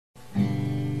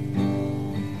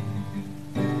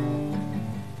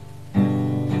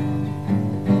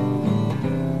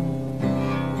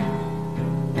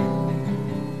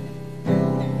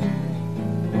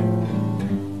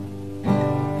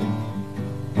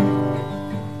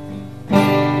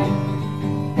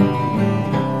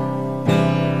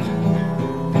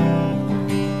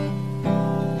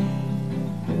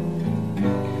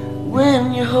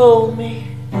hold me,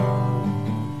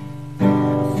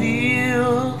 I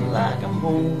feel like I'm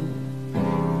home.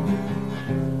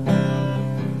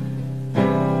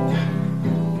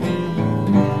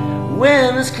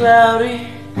 When it's cloudy,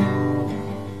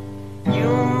 you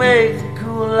make the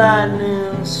cool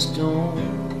lightning storms.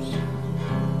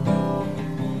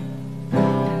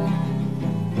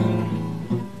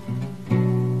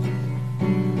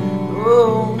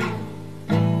 Oh,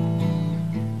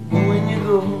 when you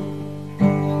go,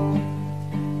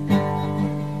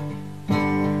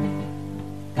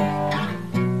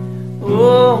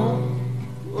 oh,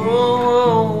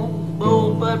 oh,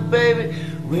 oh, but baby,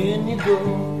 when you go.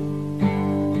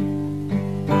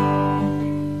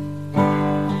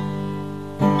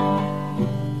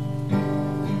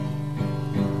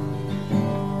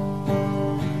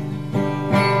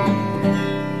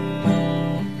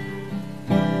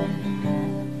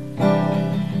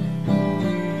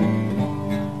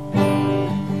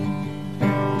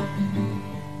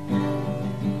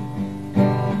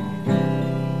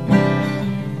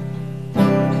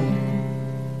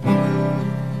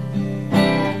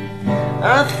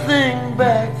 I think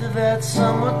back to that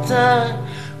summertime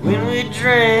when we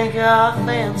drank our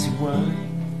fancy wine.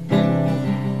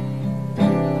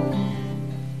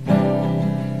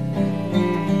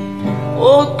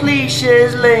 Old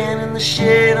cliches laying in the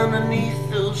shade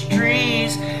underneath those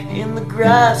trees, in the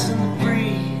grass and the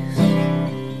breeze.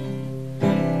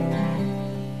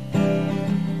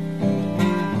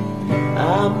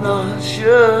 I'm not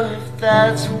sure if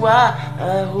that's why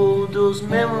I hold those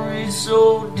memories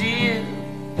so dear,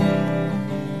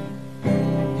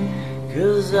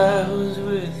 'cause I was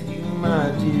with you, my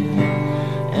dear.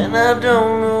 And I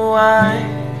don't know why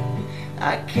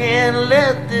I can't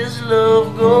let this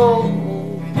love go.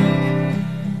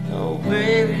 Oh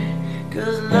baby,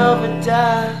 'cause love it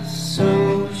dies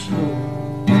so slow.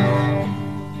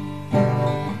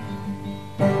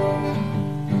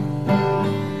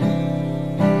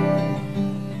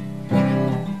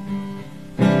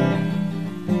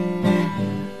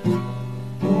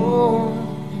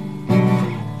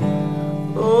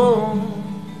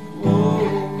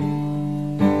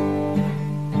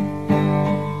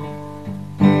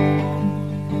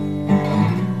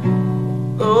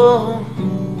 Oh,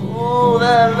 oh,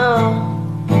 that love,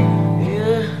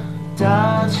 yeah,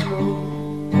 dies slow.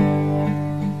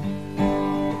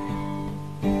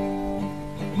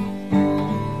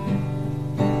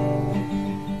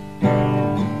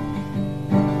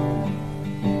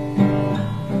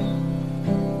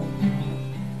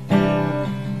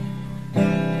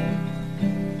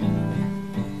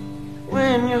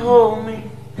 When you hold me,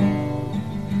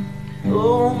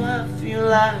 oh, I feel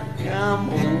like I'm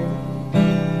home.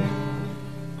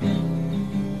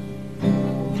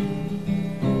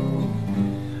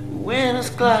 When it's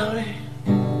cloudy,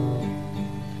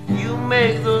 you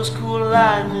make those cool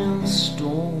lightning storms.